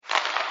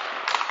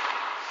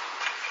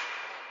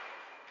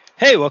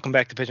Hey, welcome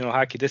back to Pigeonhole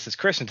Hockey. This is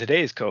Chris and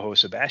today's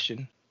co-host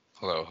Sebastian.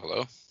 Hello,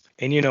 hello.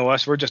 And you know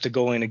us, we're just a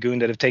goalie and a goon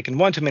that have taken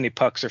one too many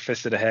pucks or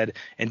fists to the head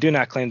and do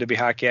not claim to be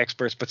hockey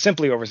experts, but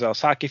simply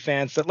overzealous hockey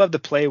fans that love to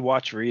play,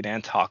 watch, read,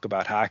 and talk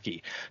about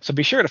hockey. So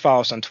be sure to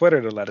follow us on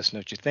Twitter to let us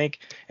know what you think,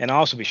 and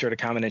also be sure to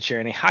comment and share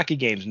any hockey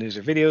games, news,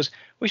 or videos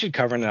we should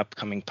cover in an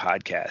upcoming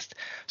podcast.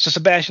 So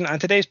Sebastian, on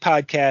today's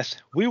podcast,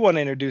 we want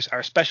to introduce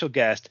our special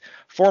guest,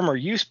 former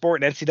U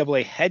Sport and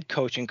NCAA head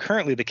coach and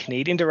currently the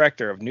Canadian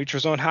director of Neutral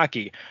Zone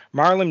Hockey,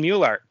 Marlin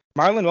Muylaert.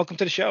 Marlin, welcome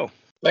to the show.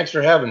 Thanks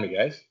for having me,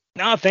 guys.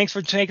 No, thanks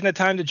for taking the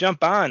time to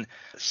jump on.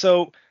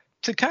 So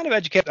to kind of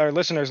educate our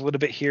listeners a little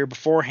bit here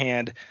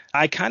beforehand,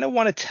 I kind of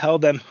want to tell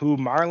them who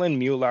Marlin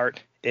Muylaert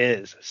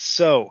is.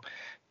 So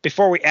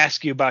before we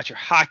ask you about your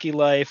hockey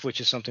life, which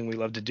is something we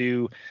love to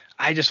do,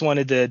 I just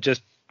wanted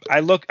to I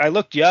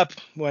looked you up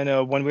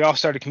when we all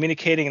started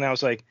communicating, and I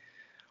was like,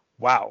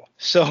 wow.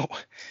 So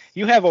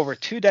you have over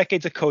 2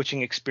 decades of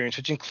coaching experience,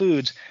 which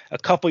includes a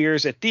couple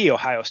years at The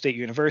Ohio State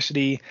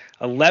University,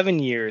 11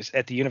 years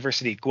at the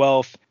University of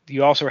Guelph.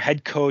 You also were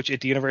head coach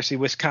at the University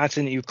of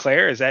Wisconsin, Eau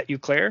Claire. Is that Eau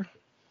Claire?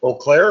 Eau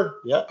Claire,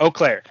 yeah. Eau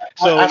Claire.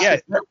 So,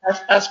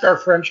 ask our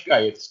French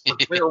guy. It's for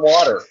clear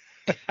water.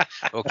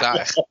 Eau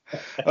Claire.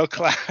 Eau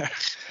Claire.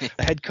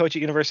 Head coach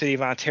at University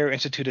of Ontario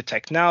Institute of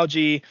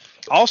Technology.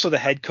 Also the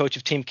head coach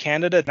of Team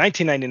Canada,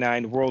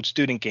 1999 World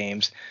Student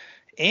Games.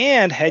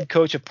 And head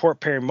coach of Port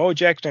Perry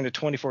Mojack during the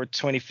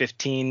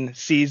 2014-2015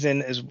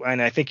 season,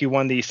 and I think you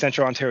won the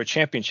Central Ontario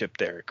Championship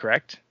there,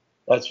 correct?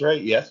 That's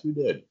right. Yes, we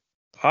did.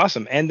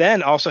 Awesome. And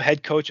then also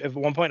head coach at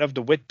one point of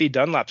the Whitby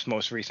Dunlops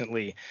most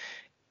recently.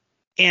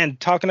 And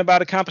talking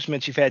about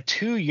accomplishments, you've had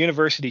 2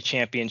 university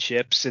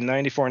championships in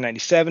 94 and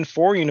 97,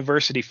 4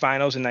 university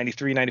finals in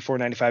 93, 94,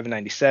 95, and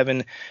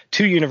 97,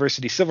 2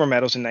 university silver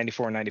medals in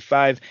 94 and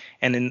 95,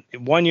 and in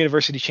 1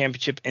 university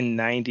championship in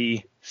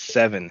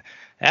 97.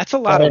 That's a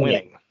lot of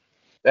winning.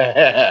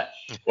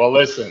 Well,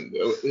 listen,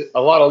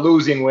 a lot of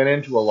losing went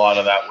into a lot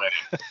of that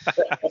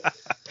winning.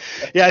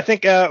 Yeah, I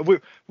think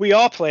we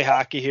all play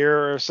hockey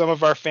here, or some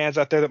of our fans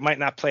out there that might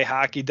not play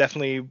hockey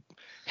definitely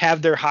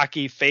have their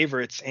hockey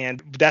favorites,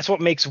 and that's what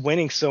makes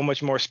winning so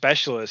much more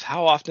special is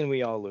how often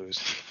we all lose.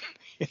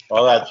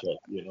 Well, that's it.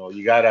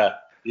 You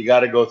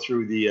gotta go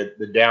through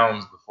the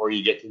downs before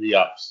you get to the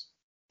ups.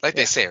 Like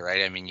they say,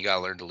 right? I mean, you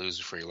gotta learn to lose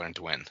before you learn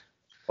to win.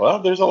 Well,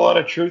 there's a lot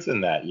of truth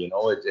in that.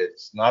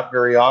 It's not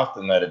very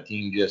often that a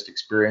team just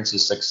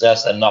experiences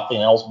success and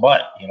nothing else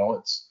but.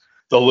 It's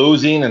the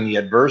losing and the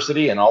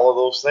adversity and all of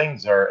those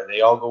things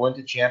they all go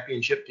into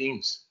championship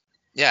teams.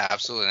 Yeah,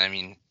 absolutely. I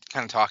mean,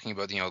 kind of talking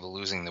about, the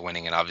losing, the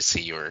winning, and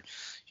obviously your,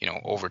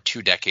 over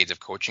 2 decades of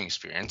coaching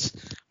experience.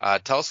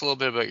 Tell us a little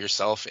bit about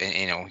yourself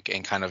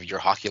and kind of your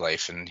hockey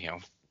life and,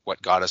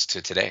 what got us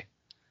to today.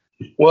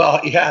 Well,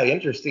 yeah,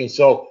 interesting.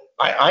 So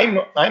I'm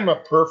a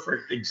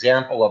perfect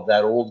example of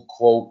that old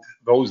quote,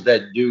 those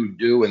that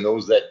do, and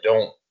those that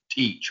don't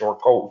teach or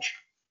coach.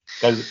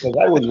 Because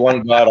I was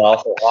one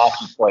god-awful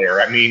hockey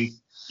player. I mean,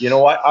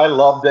 I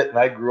loved it, and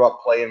I grew up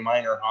playing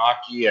minor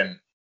hockey and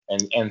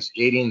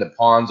skating the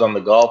ponds on the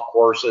golf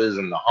courses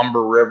and the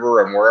Humber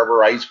River and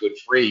wherever ice would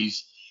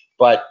freeze.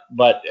 But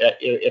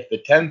if the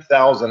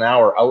 10,000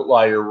 hour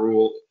outlier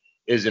rule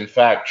is in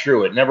fact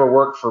true, it never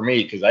worked for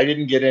me because I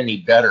didn't get any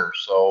better.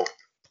 So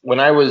when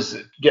I was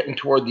getting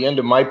toward the end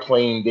of my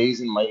playing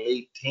days in my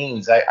late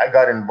teens, I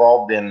got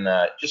involved in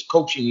just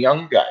coaching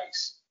young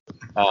guys.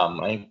 I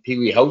think Pee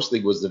Wee House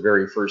League was the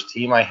very first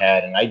team I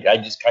had, and I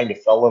just kind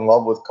of fell in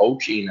love with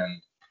coaching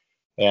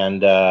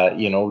and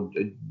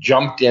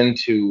jumped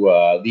into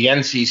the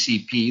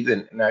NCCP,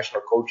 the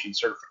National Coaching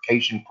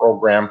Certification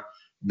Program,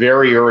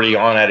 very early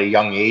on at a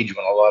young age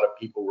when a lot of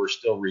people were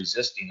still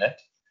resisting it,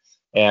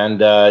 and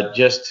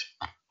just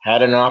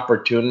had an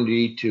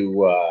opportunity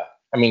to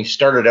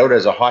started out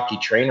as a hockey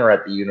trainer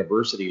at the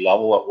university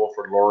level at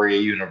Wilfrid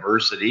Laurier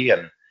University,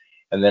 and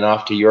then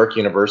off to York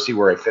University,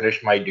 where I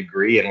finished my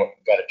degree and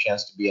got a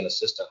chance to be an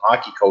assistant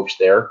hockey coach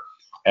there.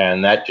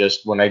 And that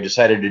just, when I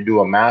decided to do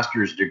a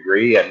master's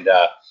degree and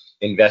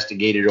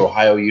investigated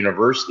Ohio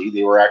University,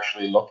 they were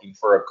actually looking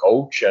for a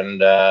coach, and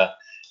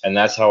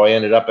that's how I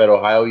ended up at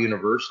Ohio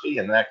University,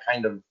 and that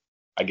kind of,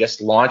 I guess,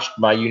 launched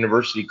my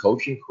university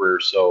coaching career.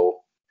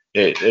 So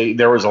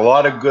there was a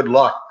lot of good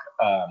luck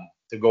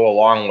to go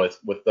along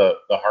with the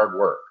hard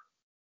work.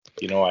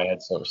 I had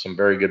some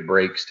very good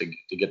breaks to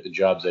get the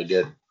jobs I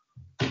did.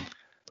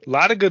 A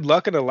lot of good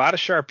luck and a lot of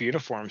sharp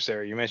uniforms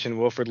there. You mentioned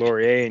Wilfrid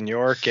Laurier in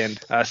York, and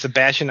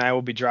Sebastian and I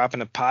will be dropping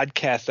a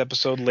podcast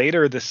episode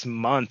later this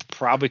month,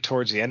 probably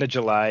towards the end of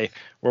July,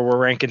 where we're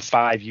ranking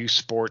 5 U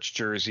Sports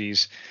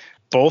jerseys.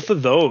 Both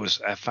of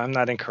those, if I'm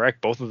not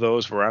incorrect, both of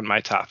those were on my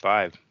top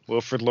 5.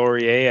 Wilfrid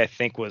Laurier, I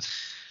think, was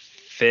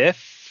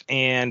 5th,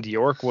 and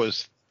York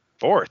was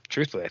 4th,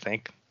 truthfully, I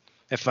think.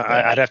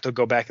 I'd have to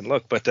go back and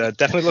look, but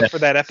definitely look for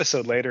that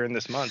episode later in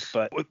this month.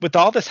 But with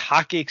all this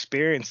hockey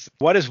experience,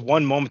 what is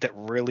one moment that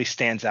really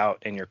stands out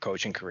in your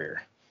coaching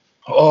career?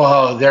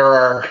 Oh, there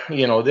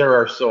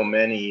are so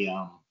many.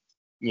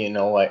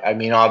 I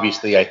mean,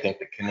 obviously, I think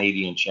the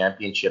Canadian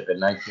Championship in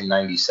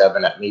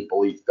 1997 at Maple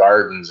Leaf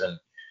Gardens,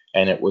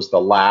 and it was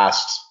the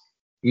last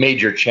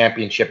major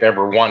championship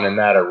ever won in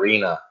that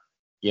arena.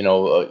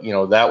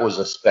 That was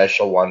a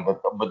special one.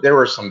 But there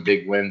were some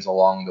big wins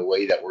along the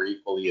way that were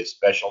equally as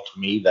special to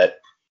me that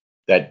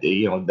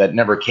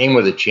never came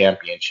with a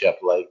championship.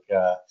 Like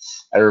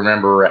I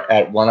remember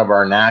at one of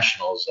our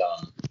nationals.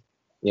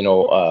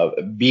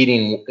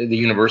 Beating the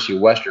University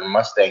of Western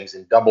Mustangs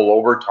in double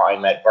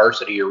overtime at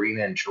Varsity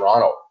Arena in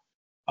Toronto,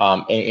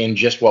 in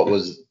just what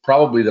was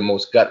probably the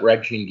most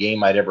gut-wrenching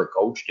game I'd ever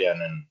coached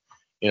in,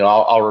 and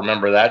I'll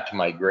remember that to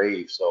my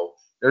grave. So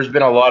there's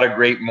been a lot of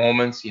great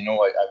moments. I've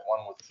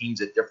won with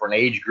teams at different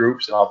age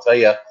groups, and I'll tell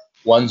you,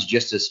 one's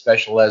just as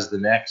special as the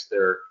next.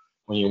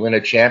 When you win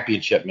a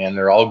championship, man,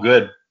 they're all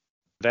good.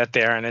 That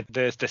there, and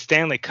the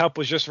Stanley Cup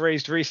was just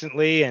raised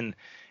recently, and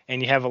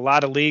you have a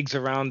lot of leagues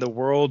around the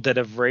world that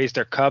have raised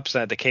their cups.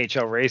 The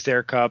KHL raised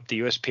their cup,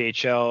 the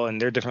USPHL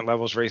and their different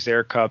levels raised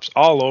their cups.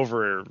 All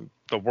over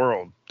the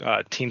world,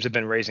 teams have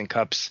been raising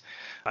cups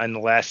in the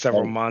last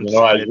several months.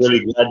 I was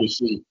really glad to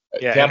see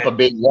Tampa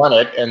Bay won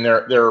it, and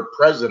their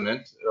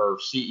president or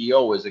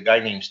CEO is a guy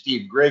named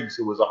Steve Griggs,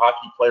 who was a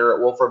hockey player at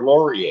Wilfrid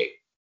Laurier.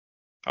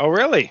 Oh,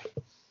 really?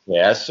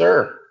 Yes,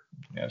 sir.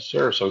 Yes,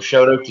 sir. So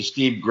shout out to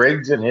Steve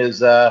Griggs and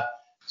his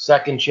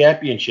second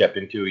championship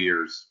in 2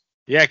 years.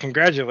 Yeah,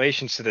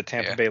 congratulations to the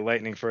Tampa Bay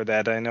Lightning for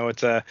that. I know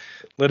it's a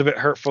little bit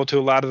hurtful to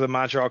a lot of the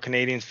Montreal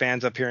Canadiens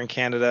fans up here in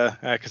Canada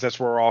because that's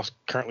where we're all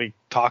currently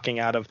talking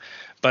out of.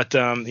 But,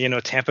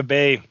 Tampa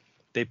Bay,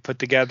 they put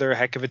together a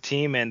heck of a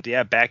team, and,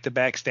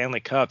 back-to-back Stanley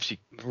Cups.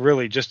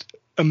 Really just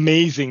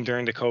amazing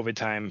during the COVID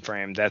time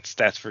frame.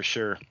 That's for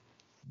sure.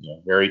 Yeah,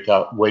 very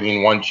tough.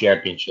 Winning one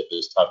championship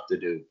is tough to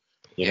do.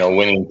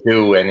 Winning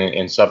two and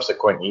in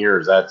subsequent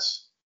years,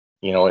 that's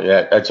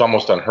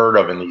almost unheard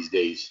of in these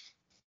days.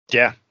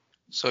 Yeah.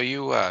 So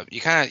you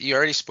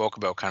already spoke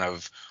about kind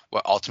of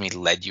what ultimately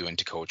led you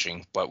into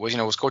coaching, but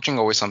was coaching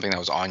always something that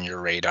was on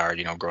your radar,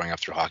 growing up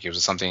through hockey? Was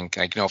it something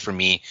for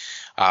me,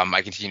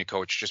 I continue to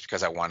coach just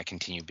because I want to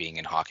continue being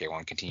in hockey. I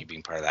want to continue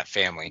being part of that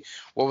family.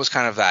 What was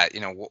kind of that,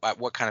 at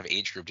what kind of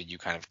age group did you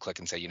kind of click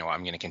and say,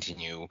 I'm going to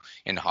continue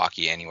in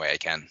hockey any way I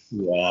can?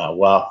 Yeah,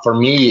 well, for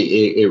me,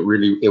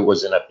 it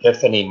was an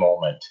epiphany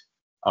moment.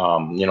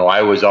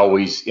 I was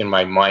always in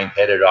my mind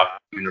headed off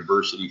to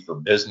university for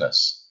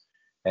business.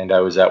 And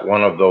I was at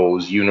one of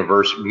those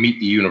meet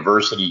the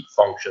university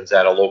functions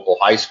at a local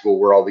high school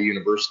where all the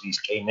universities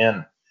came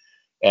in.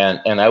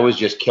 And I was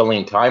just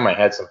killing time. I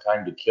had some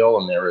time to kill,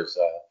 and there was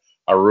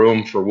a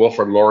room for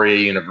Wilfrid Laurier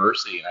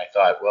University. And I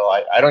thought, well,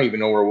 I don't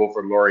even know where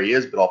Wilfrid Laurier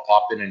is, but I'll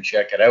pop in and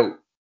check it out.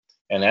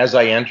 And as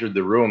I entered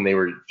the room, they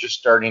were just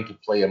starting to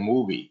play a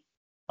movie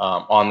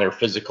on their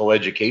physical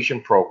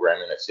education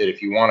program. And it said,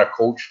 if you want to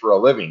coach for a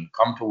living,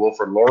 come to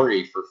Wilfrid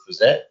Laurier for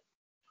phys ed.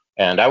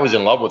 And I was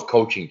in love with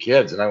coaching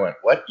kids. And I went,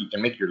 what? You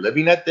can make your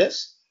living at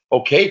this?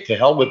 Okay, to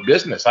hell with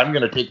business. I'm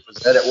going to take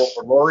phys ed at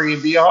Wilfrid Laurier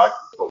and be a hockey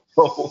coach.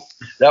 So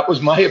that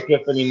was my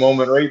epiphany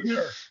moment right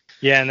there.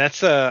 Yeah, and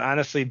that's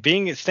honestly,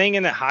 staying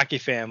in that hockey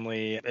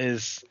family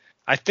is,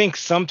 I think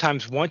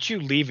sometimes once you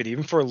leave it,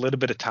 even for a little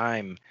bit of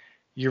time,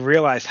 you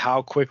realize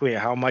how quickly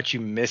and how much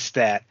you miss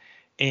that.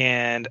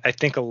 And I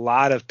think a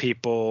lot of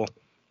people,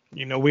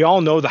 we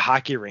all know the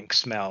hockey rink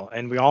smell,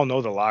 and we all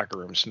know the locker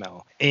room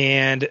smell.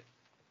 And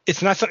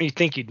it's not something you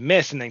think you'd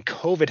miss. And then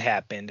COVID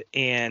happened,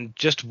 and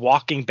just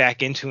walking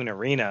back into an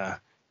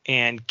arena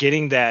and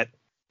getting that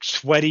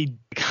sweaty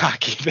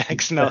hockey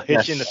bag smell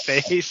hit you in the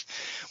face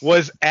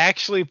was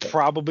actually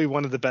probably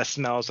one of the best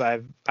smells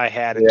I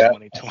had in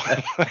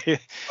 2020.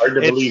 Hard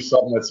to believe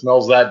something that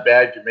smells that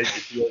bad can make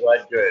you feel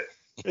that good.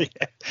 Yeah,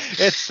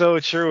 it's so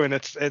true, and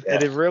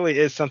it really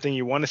is something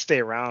you want to stay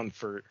around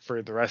for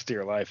the rest of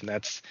your life. And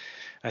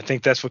I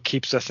think that's what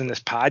keeps us in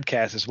this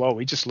podcast as well.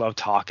 We just love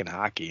talking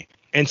hockey.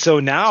 And so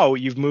now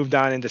you've moved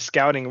on into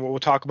scouting, and we'll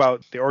talk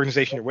about the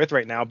organization you're with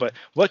right now. But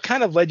what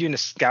kind of led you into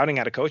scouting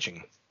out of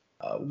coaching?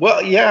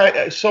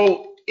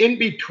 So in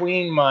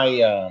between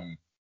my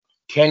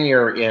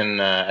tenure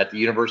at the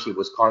University of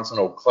Wisconsin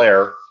Eau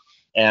Claire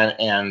and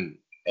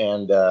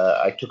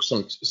I took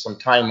some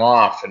time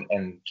off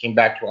and came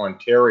back to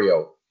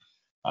Ontario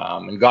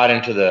and got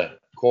into the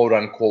quote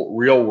unquote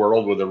real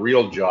world with a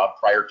real job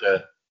prior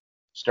to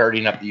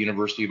starting up the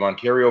University of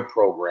Ontario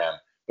program.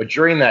 But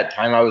during that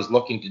time, I was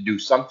looking to do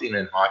something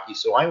in hockey.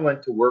 So I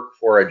went to work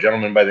for a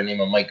gentleman by the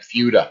name of Mike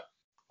Fuda,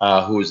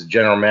 who was the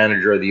general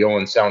manager of the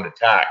Owen Sound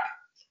Attack,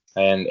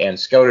 and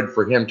scouted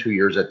for him 2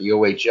 years at the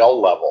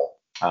OHL level.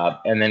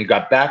 And then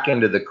got back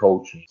into the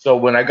coaching. So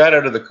when I got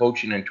out of the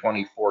coaching in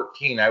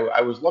 2014,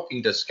 I was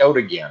looking to scout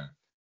again,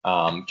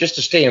 just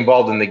to stay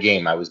involved in the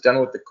game. I was done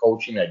with the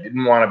coaching. I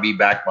didn't want to be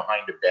back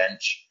behind a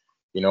bench.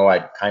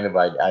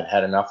 I'd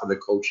had enough of the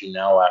coaching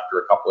now after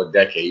a couple of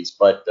decades.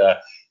 But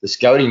the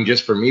scouting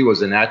just for me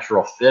was a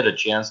natural fit, a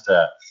chance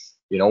to,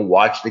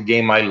 watch the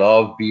game I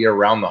love, be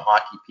around the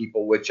hockey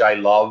people, which I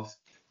love.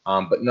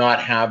 But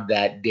not have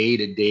that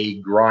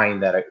day-to-day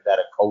grind that a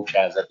coach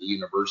has at the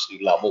university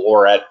level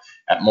or at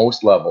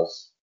most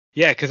levels.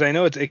 Yeah, because I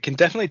know it can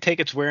definitely take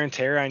its wear and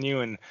tear on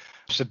you. And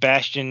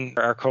Sebastian,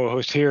 our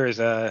co-host here, is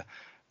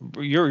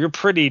you're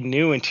pretty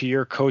new into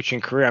your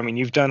coaching career. I mean,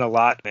 you've done a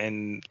lot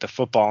in the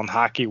football and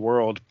hockey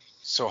world.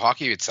 So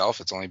hockey itself,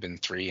 it's only been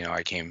 3.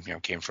 I came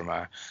from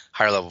a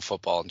higher level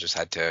football and just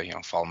had to,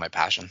 follow my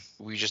passion.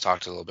 We just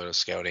talked a little bit of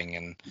scouting,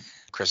 and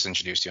Chris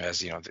introduced you as,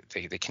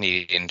 the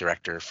Canadian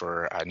director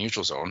for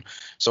Neutral Zone.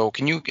 So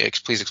can you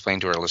please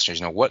explain to our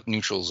listeners, what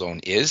Neutral Zone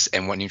is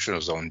and what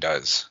Neutral Zone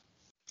does?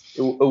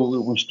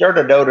 We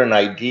started out an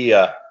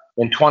idea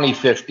in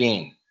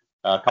 2015.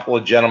 A couple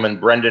of gentlemen,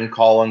 Brendan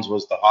Collins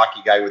was the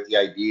hockey guy with the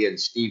idea, and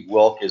Steve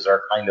Wilk is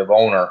our kind of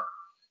owner,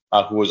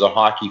 who was a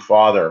hockey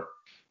father.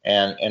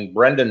 And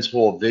Brendan's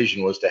whole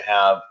vision was to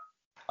have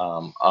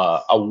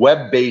a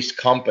web-based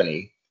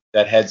company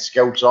that had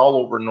scouts all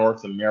over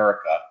North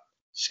America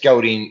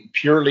scouting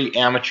purely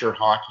amateur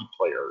hockey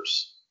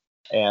players.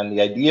 And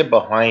the idea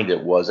behind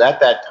it was, at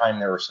that time,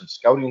 there were some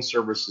scouting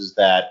services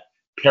that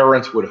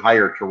parents would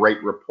hire to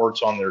write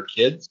reports on their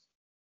kids.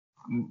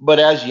 But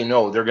as you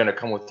know, they're going to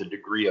come with a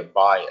degree of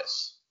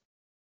bias.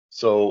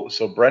 So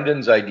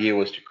Brendan's idea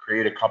was to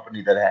create a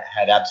company that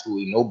had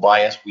absolutely no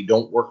bias. We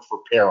don't work for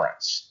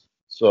parents.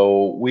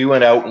 So we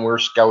went out and we're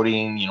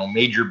scouting,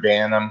 Major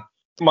Bantam,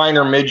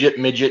 minor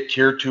midget,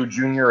 tier 2,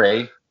 junior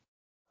A,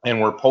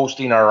 and we're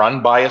posting our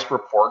unbiased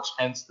reports,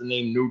 hence the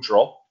name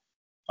Neutral,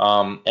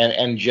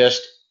 and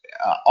just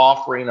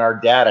offering our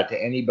data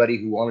to anybody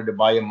who wanted to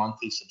buy a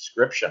monthly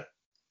subscription.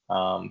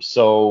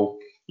 So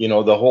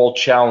the whole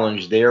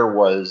challenge there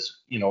was,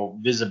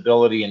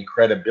 visibility and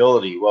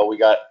credibility. Well, we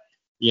got,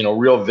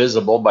 real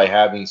visible by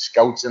having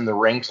scouts in the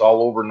rinks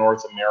all over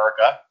North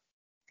America,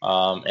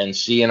 and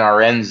seeing our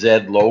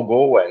NZ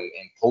logo and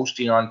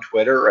posting on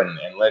Twitter and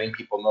letting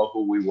people know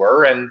who we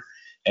were.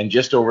 And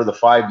just over the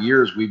 5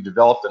 years, we've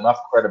developed enough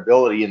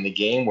credibility in the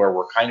game where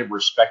we're kind of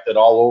respected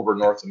all over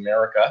North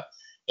America.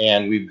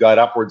 And we've got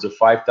upwards of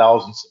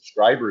 5,000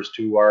 subscribers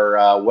to our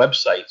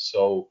website.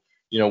 So,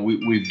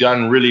 we've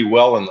done really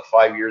well in the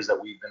 5 years that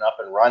we've been up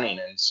and running.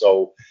 And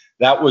so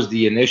that was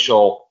the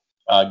initial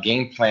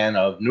game plan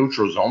of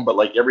Neutral Zone. But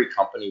like every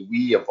company,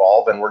 we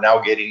evolve, and we're now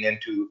getting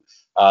into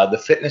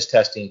the fitness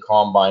testing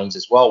combines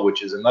as well,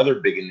 which is another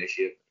big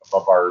initiative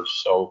of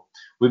ours. So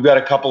we've got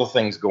a couple of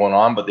things going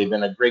on, but they've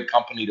been a great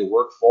company to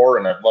work for,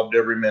 and I've loved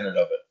every minute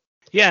of it.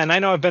 Yeah, and I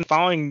know I've been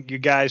following you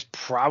guys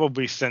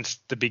probably since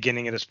the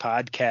beginning of this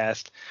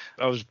podcast.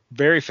 I was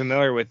very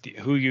familiar with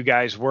who you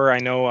guys were. I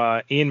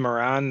know Ian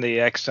Moran, the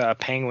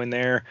ex-Penguin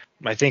there.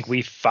 I think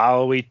we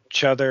follow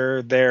each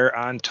other there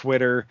on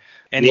Twitter.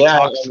 And he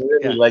talks. And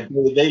really, like,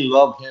 they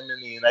love him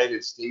in the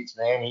United States,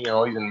 man. He's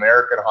an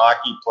American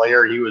hockey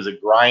player. He was a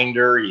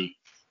grinder. He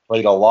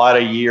played a lot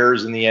of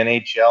years in the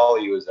NHL.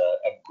 He was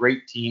a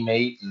great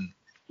teammate, and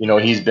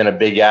he's been a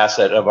big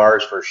asset of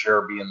ours for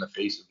sure, being the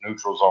face of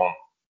Neutral Zone.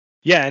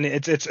 Yeah, and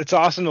it's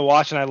awesome to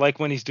watch, and I like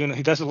when he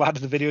does a lot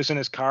of the videos in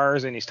his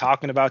cars, and he's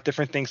talking about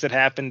different things that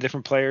happen,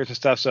 different players and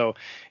stuff. So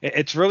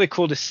it's really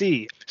cool to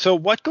see. So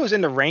what goes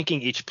into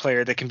ranking each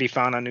player that can be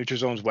found on Neutral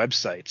Zone's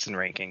websites and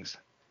rankings?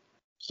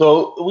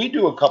 So we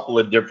do a couple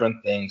of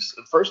different things.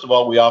 First of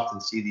all, we often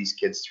see these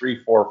kids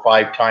 3, 4,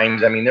 5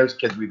 times. I mean, there's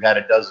kids we've had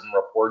a dozen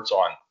reports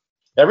on.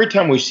 Every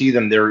time we see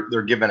them,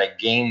 they're given a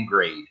game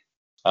grade.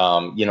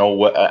 An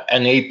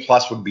A+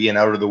 would be an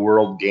out of the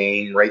world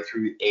game, right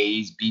through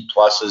A's, B+,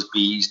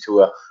 B's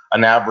to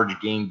an average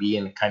game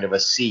being kind of a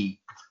C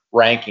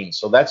ranking.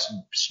 So that's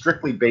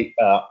strictly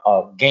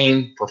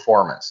game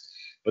performance.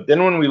 But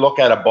then when we look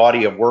at a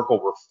body of work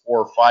over 4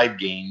 or 5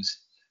 games,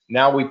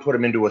 now we put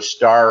them into a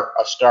star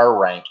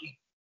ranking,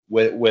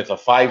 with a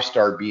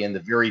 5-star being the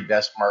very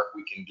best mark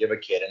we can give a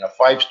kid. And a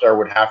 5-star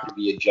would have to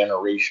be a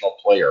generational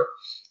player,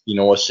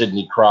 a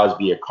Sidney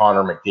Crosby, a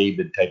Connor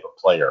McDavid type of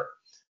player.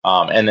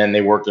 And then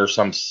they work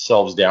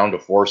themselves down to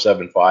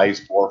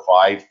 4.75s,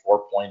 4.5,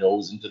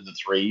 4.0s into the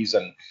 3s.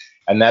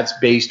 And that's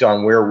based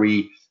on where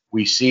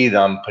we see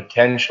them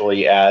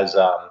potentially as,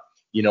 an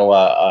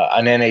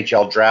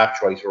NHL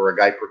draft choice, or a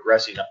guy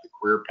progressing up the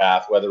career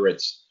path,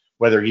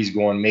 whether he's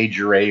going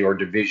Major A or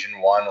Division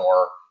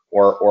I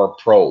or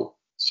pro.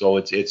 So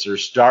it's their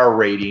star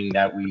rating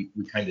that we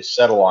kind of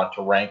settle on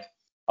to rank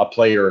a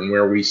player and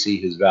where we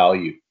see his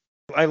value.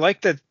 I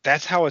like that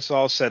that's how it's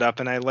all set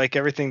up, and I like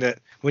everything that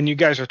when you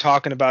guys are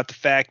talking about the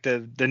fact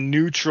that the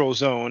neutral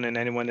zone, and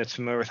anyone that's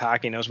familiar with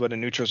hockey knows what a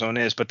neutral zone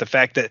is, but the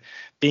fact that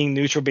being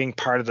neutral, being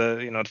part of the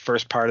the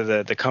first part of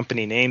the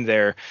company name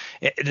there,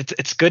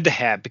 it's good to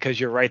have, because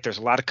you're right, there's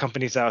a lot of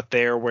companies out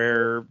there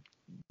where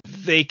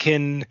they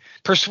can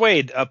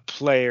persuade a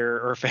player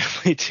or a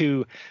family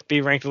to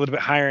be ranked a little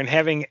bit higher, and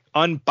having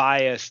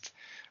unbiased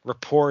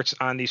reports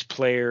on these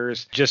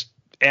players just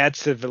adds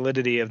to the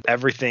validity of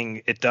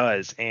everything it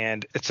does.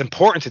 And it's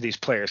important to these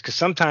players, because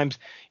sometimes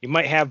you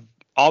might have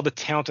all the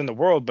talent in the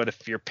world, but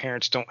if your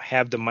parents don't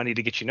have the money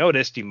to get you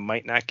noticed, you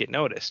might not get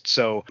noticed.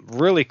 So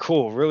really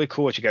cool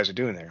what you guys are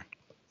doing there.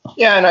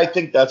 Yeah, and I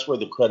think that's where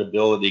the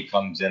credibility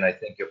comes in. I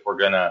think if we're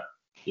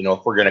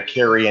gonna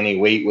carry any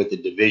weight with the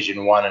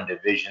Division I and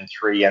Division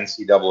III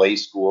NCAA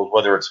schools,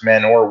 whether it's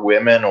men or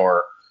women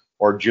or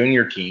or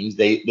junior teams,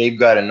 they've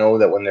got to know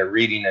that when they're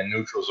reading a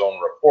neutral zone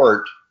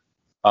report,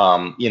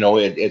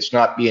 it's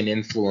not being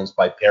influenced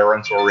by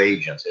parents or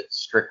agents. It's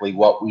strictly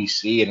what we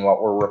see and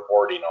what we're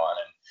reporting on.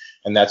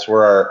 And that's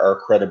where our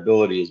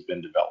credibility has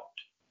been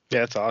developed.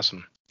 Yeah, that's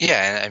awesome.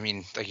 Yeah, and I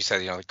mean, like you said,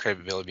 the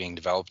credibility being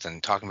developed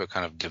and talking about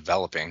kind of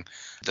developing.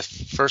 The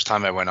first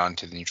time I went on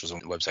to the Neutral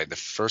Zone website, the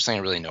first thing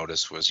I really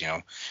noticed was,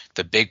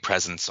 the big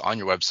presence on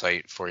your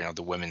website for,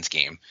 the women's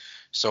game.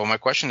 So my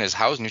question is,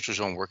 how is Neutral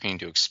Zone working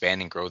to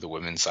expand and grow the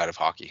women's side of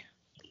hockey?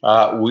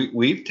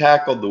 We've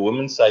tackled the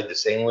women's side the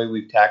same way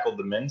we've tackled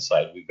the men's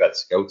side. We've got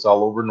scouts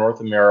all over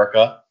North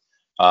America.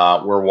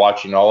 We're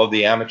watching all of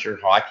the amateur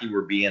hockey.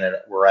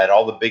 We're at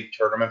all the big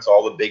tournaments,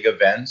 all the big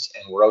events,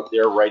 and we're out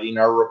there writing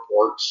our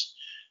reports,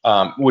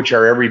 which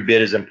are every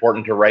bit as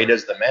important to write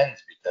as the men's,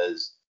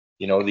 because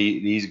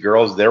these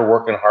girls, they're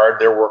working hard,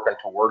 they're working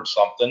towards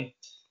something.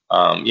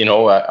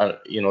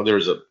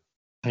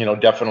 There's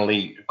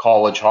definitely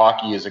college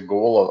hockey is a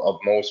goal of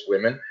most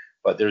women.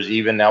 But there's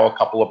even now a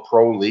couple of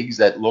pro leagues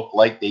that look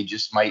like they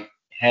just might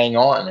hang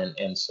on.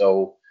 And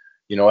so,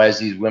 as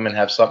these women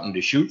have something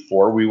to shoot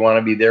for, we want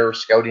to be there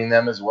scouting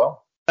them as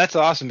well. That's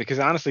awesome, because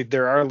honestly,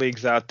 there are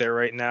leagues out there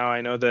right now. I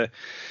know the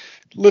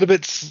little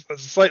bit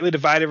slightly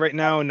divided right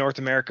now in North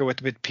America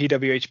with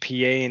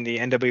PWHPA and the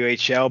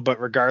NWHL, but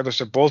regardless,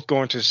 they're both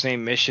going to the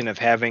same mission of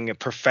having a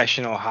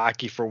professional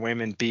hockey for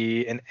women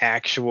be an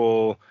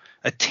actual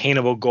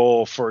attainable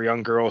goal for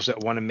young girls that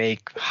want to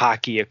make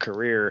hockey a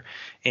career,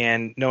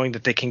 and knowing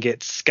that they can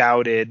get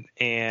scouted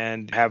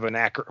and have an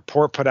accurate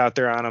report put out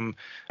there on them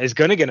is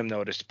going to get them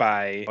noticed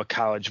by a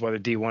college, whether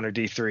D1 or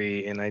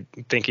D3. And I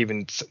think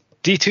even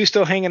D2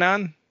 still hanging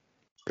on.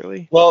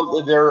 Really?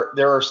 Well,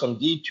 there are some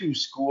D2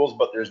 schools,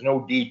 but there's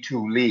no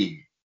D2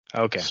 league.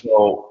 Okay.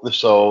 So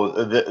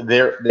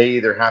they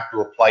either have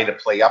to apply to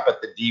play up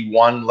at the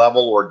D1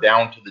 level or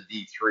down to the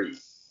D3.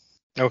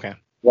 Okay.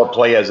 Or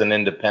play as an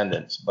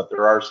independent, but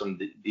there are some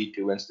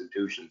D2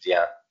 institutions,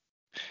 yeah.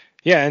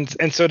 Yeah,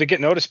 and so to get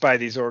noticed by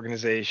these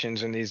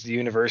organizations and these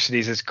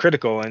universities is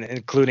critical, and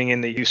including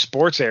in the youth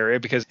sports area,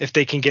 because if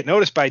they can get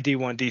noticed by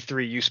D1,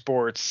 D3 youth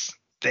sports,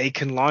 they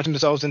can launch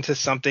themselves into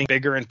something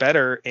bigger and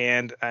better.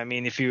 And I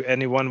mean, if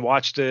anyone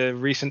watched the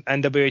recent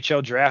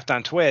NWHL draft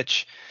on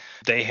Twitch,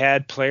 they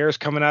had players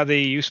coming out of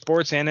the youth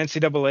sports and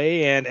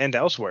NCAA and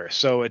elsewhere.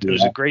 So it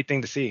was a great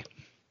thing to see.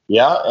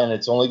 Yeah, and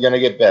it's only going to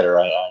get better.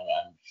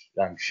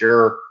 I'm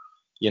sure,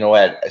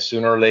 at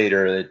sooner or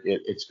later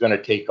it's going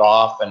to take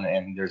off,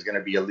 and there's going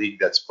to be a league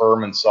that's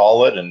firm and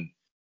solid,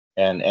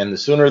 and the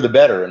sooner the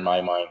better in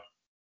my mind.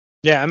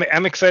 Yeah,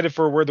 I'm excited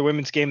for where the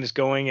women's game is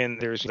going,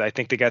 and I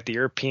think they got the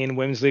European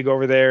Women's League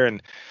over there,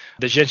 and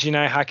the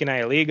Zhezhinaya Hockey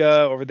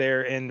Liga over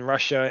there in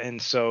Russia,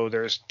 and so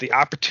the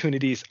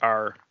opportunities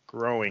are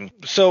growing.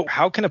 So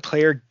how can a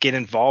player get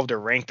involved or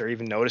ranked or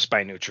even noticed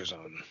by Neutral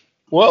Zone?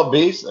 Well,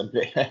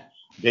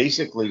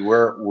 basically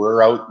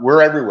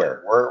we're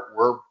everywhere.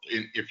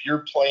 If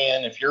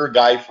you're a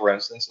guy, for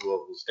instance,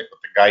 we'll stick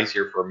with the guys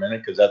here for a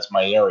minute because that's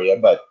my area,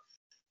 but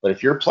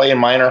if you're playing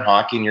minor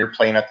hockey and you're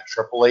playing at the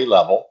AAA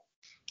level,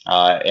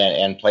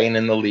 and playing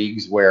in the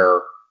leagues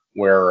where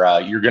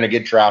you're going to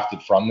get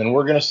drafted from, then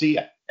we're going to see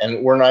it.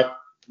 And we're not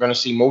going to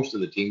see most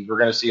of the teams. We're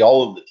going to see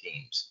all of the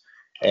teams.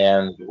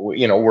 And,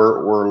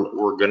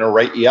 we're going to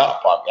write you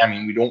up. I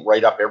mean, we don't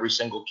write up every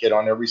single kid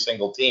on every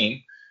single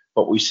team,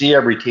 but we see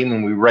every team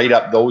and we write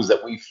up those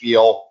that we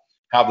feel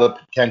have the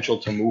potential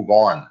to move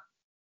on.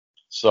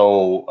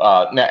 So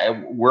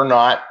now we're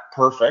not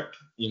perfect.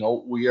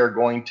 We are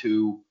going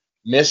to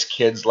miss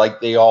kids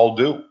like they all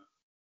do.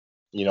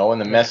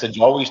 And the message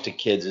always to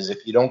kids is,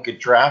 if you don't get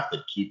drafted,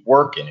 keep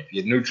working. If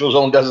your Neutral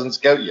Zone doesn't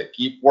scout you,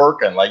 keep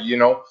working.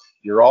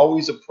 You're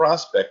always a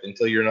prospect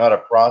until you're not a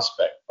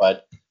prospect.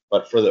 But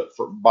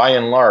for by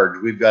and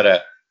large, we've got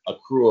a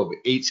crew of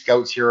 8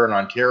 scouts here in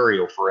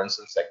Ontario, for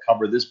instance, that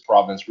cover this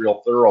province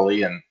real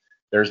thoroughly, and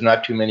there's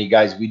not too many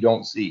guys we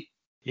don't see.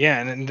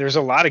 Yeah, and there's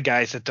a lot of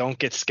guys that don't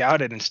get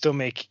scouted and still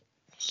make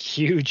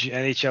huge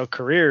NHL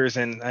careers,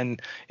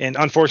 and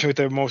unfortunately, with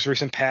the most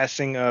recent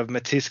passing of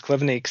Matthias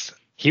Klivnik's,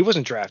 he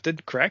wasn't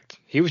drafted, correct?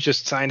 He was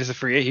just signed as a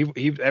free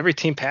agent. Every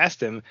team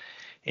passed him,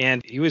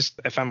 and he was,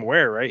 if I'm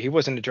aware, right, he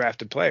wasn't a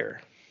drafted player.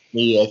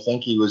 I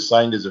think he was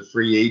signed as a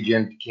free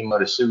agent, came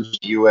out of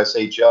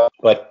USHL.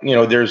 But,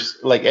 there's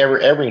like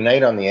every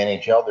night on the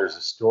NHL, there's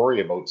a story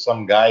about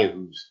some guy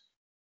who's,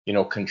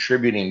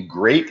 contributing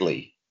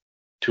greatly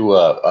to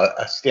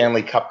a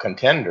Stanley Cup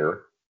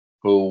contender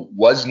who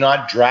was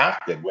not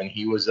drafted when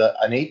he was an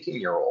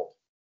 18-year-old.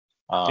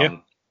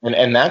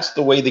 And that's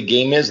the way the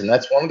game is. And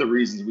that's one of the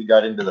reasons we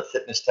got into the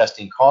fitness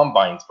testing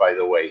combines, by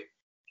the way,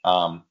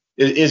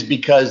 is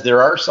because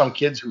there are some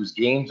kids whose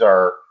games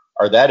are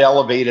that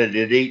elevated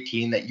at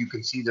 18 that you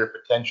can see their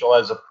potential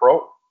as a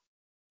pro.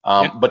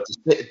 But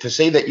to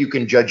say that you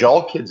can judge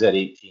all kids at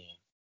 18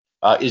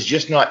 is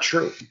just not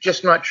true.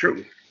 Just not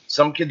true.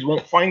 Some kids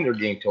won't find their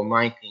game till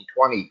 19,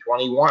 20,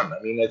 21. I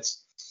mean,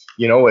 it's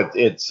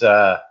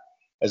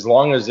as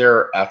long as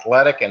they're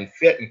athletic and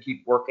fit and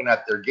keep working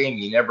at their game,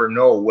 you never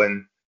know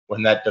when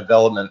when that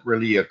development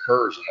really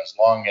occurs. And as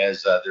long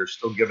as they're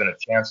still given a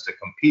chance to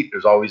compete,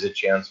 there's always a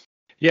chance.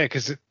 Yeah,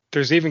 because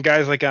there's even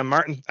guys like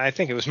Martin. I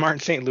think it was Martin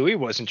St. Louis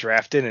wasn't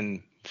drafted,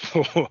 and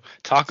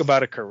talk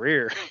about a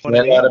career.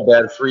 Yeah, not a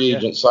bad free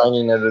agent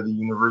signing out of the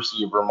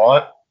University of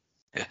Vermont.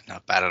 Yeah,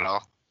 not bad at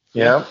all.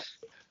 Yeah.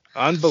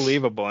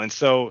 Unbelievable. And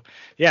so,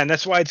 yeah, and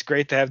that's why it's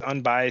great to have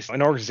unbiased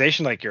an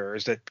organization like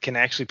yours that can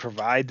actually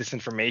provide this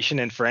information.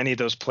 And for any of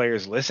those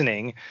players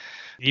listening,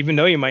 even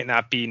though you might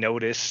not be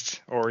noticed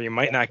or you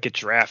might not get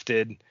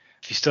drafted,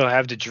 if you still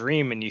have the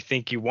dream and you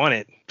think you want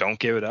it, don't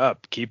give it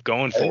up. Keep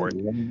going for it.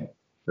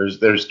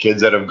 There's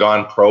kids that have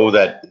gone pro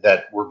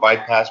that were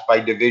bypassed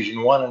by Division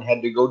I and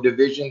had to go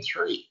Division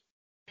III.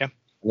 Yeah.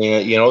 I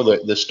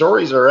mean, the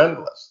stories are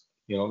endless.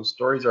 The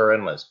stories are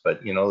endless.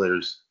 But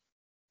there's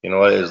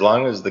as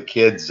long as the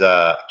kids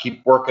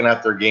keep working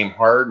at their game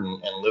hard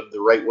and live the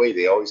right way,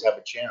 they always have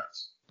a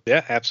chance.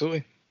 Yeah,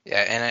 absolutely.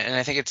 Yeah, and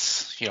I think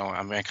it's,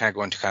 I'm going to kind of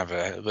go into kind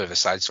of a bit of a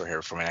side story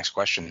here for my next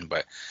question,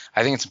 but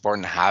I think it's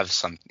important to have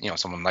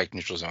someone like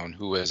Neutral Zone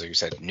who is, like you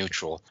said,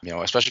 neutral,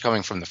 especially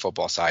coming from the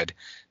football side.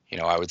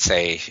 I would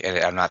say, and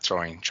I'm not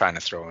trying to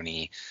throw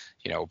any,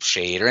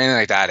 shade or anything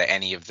like that at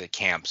any of the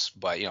camps,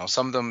 but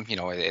some of them,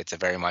 it's a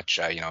very much,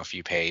 if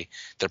you pay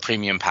the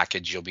premium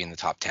package, you'll be in the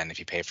top 10. If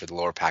you pay for the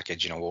lower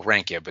package, we'll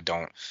rank you, but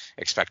don't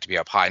expect to be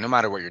up high. No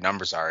matter what your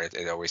numbers are,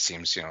 it always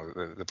seems,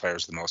 the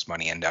players with the most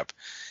money end up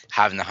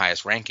having the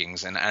highest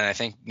rankings. And I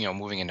think,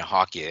 moving into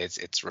hockey,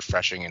 it's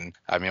refreshing.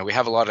 And we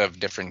have a lot of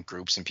different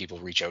groups and people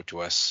reach out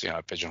to us,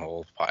 at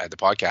Pigeonhole, at the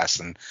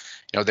podcast, and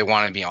they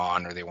want to be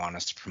on or they want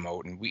us to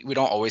promote, and we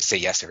don't always say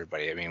yes to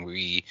everybody. I mean,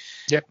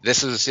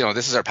 this is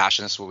our passion.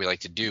 This is what we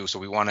like to do. So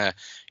we want to,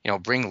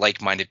 bring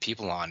like-minded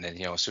people on. And,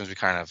 as soon as we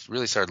kind of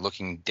really started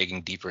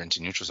digging deeper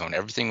into Neutral Zone,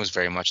 everything was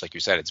very much, like you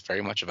said, it's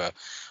very much of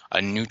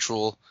a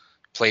neutral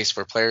place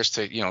for players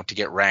to, to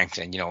get ranked.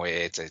 And,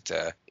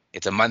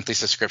 it's a monthly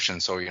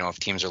subscription. So, if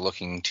teams are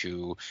looking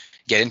to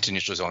get into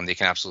Neutral Zone, they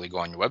can absolutely go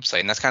on your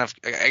website. And that's kind of,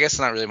 I guess,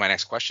 not really my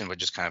next question, but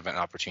just kind of an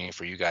opportunity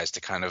for you guys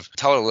to kind of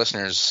tell our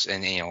listeners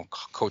and,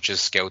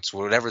 coaches, scouts,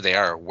 whatever they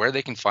are, where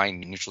they can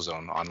find Neutral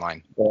Zone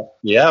online.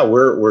 Yeah,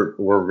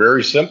 we're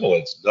very simple.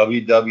 It's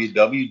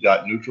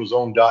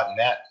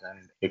www.neutralzone.net.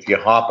 And if you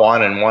hop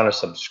on and want to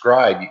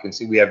subscribe, you can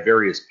see we have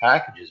various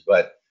packages,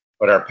 but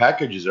our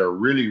packages are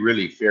really,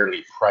 really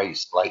fairly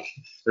priced. Like,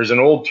 there's an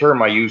old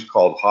term I use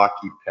called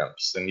hockey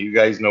pimps, and you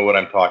guys know what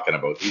I'm talking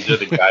about. These are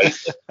the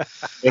guys that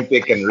think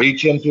they can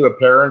reach into a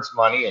parent's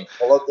money and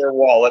pull out their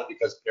wallet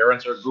because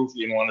parents are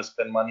goofy and want to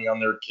spend money on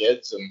their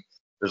kids, and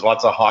there's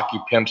lots of hockey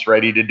pimps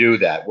ready to do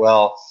that.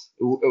 Well,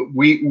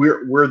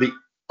 we're the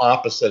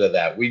opposite of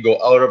that. We go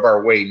out of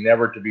our way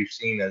never to be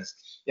seen as,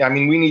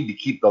 we need to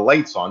keep the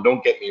lights on,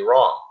 don't get me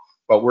wrong,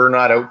 but we're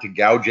not out to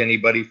gouge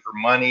anybody for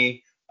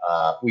money.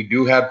 We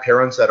do have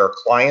parents that are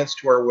clients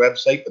to our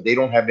website, but they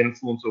don't have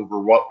influence over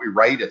what we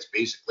write. It's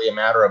basically a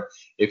matter of,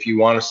 if you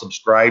want to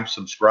subscribe,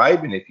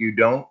 and if you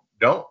don't.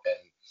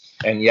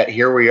 And yet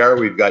here we are.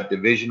 We've got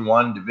Division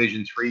I,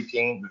 Division III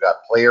teams. We've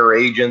got player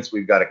agents.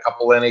 We've got a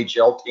couple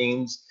NHL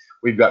teams.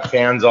 We've got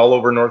fans all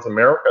over North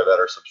America that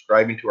are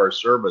subscribing to our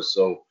service.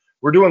 So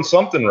we're doing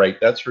something right,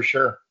 that's for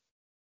sure.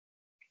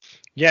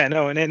 Yeah,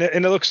 no, and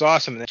it looks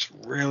awesome. It's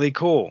really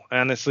cool.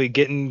 Honestly,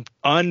 getting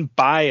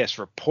unbiased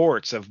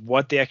reports of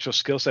what the actual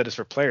skill set is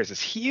for players is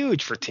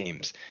huge for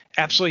teams.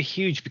 Absolutely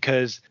huge,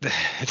 because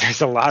there's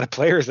a lot of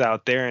players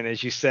out there. And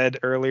as you said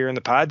earlier in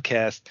the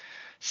podcast,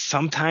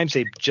 sometimes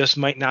they just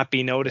might not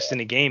be noticed in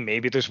a game.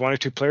 Maybe there's one or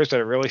two players that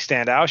are really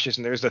stand out,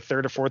 and there's the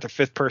third or fourth or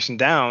fifth person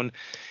down,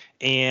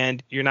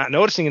 and you're not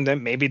noticing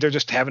them. Maybe they're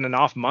just having an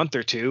off month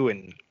or two,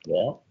 and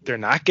they're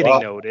not getting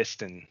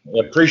noticed. And I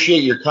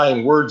appreciate your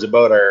kind words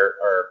about our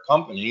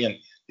company. And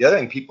the other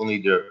thing people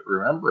need to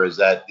remember is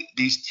that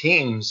these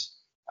teams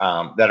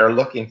that are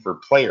looking for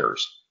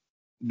players,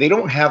 they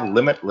don't have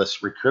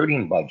limitless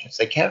recruiting budgets.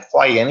 They can't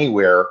fly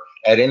anywhere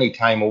at any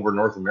time over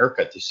North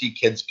America to see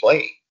kids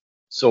play.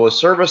 So a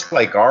service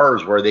like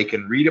ours, where they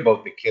can read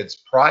about the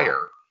kids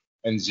prior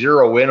and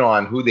zero in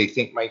on who they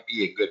think might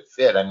be a good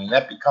fit,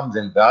 that becomes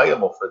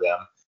invaluable for them,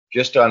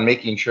 just on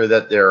making sure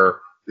that their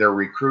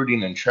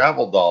recruiting and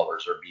travel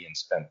dollars are being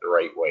spent the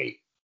right way.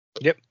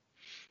 Yep.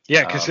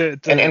 Yeah, because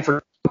and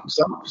for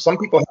some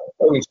people have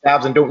coaching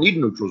staffs and don't need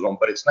Neutral Zone,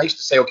 but it's nice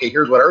to say, okay,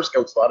 here's what our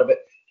scouts thought of it.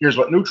 Here's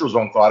what Neutral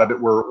Zone thought of it.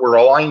 We're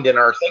aligned in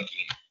our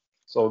thinking.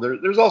 So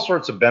there's all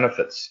sorts of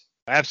benefits.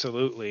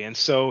 Absolutely. And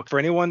so for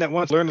anyone that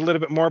wants to learn a little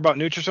bit more about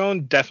Neutral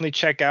Zone, definitely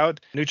check out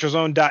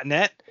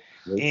neutralzone.net.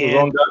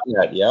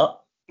 Neutralzone.net, yeah.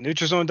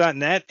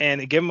 Neutralzone.net,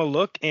 and give them a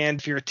look. And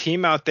if you're a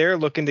team out there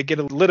looking to get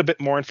a little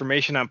bit more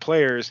information on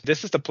players,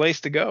 this is the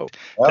place to go.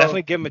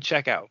 Definitely give them a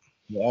check out.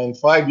 Yeah, in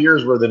 5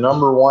 years, we're the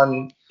number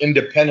one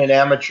independent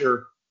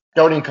amateur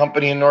scouting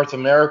company in North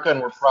America, and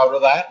we're proud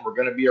of that. We're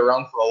going to be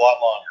around for a lot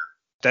longer.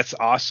 That's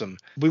awesome.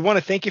 We want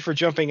to thank you for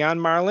jumping on,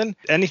 Marlin.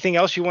 Anything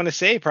else you want to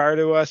say prior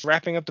to us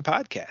wrapping up the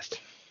podcast?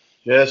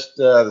 Just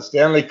the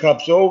Stanley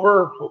Cup's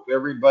over. Hope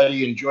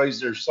everybody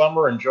enjoys their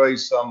summer,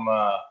 enjoys some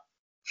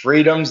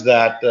freedoms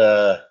that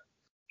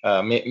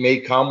may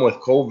come with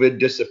COVID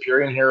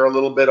disappearing here a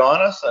little bit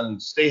on us,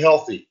 and stay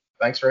healthy.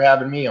 Thanks for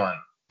having me on.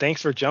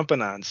 Thanks for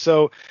jumping on.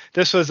 So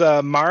this was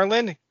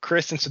Marlin,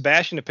 Chris, and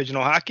Sebastian at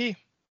Pigeonhole Hockey.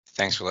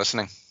 Thanks for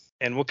listening.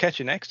 And we'll catch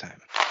you next time.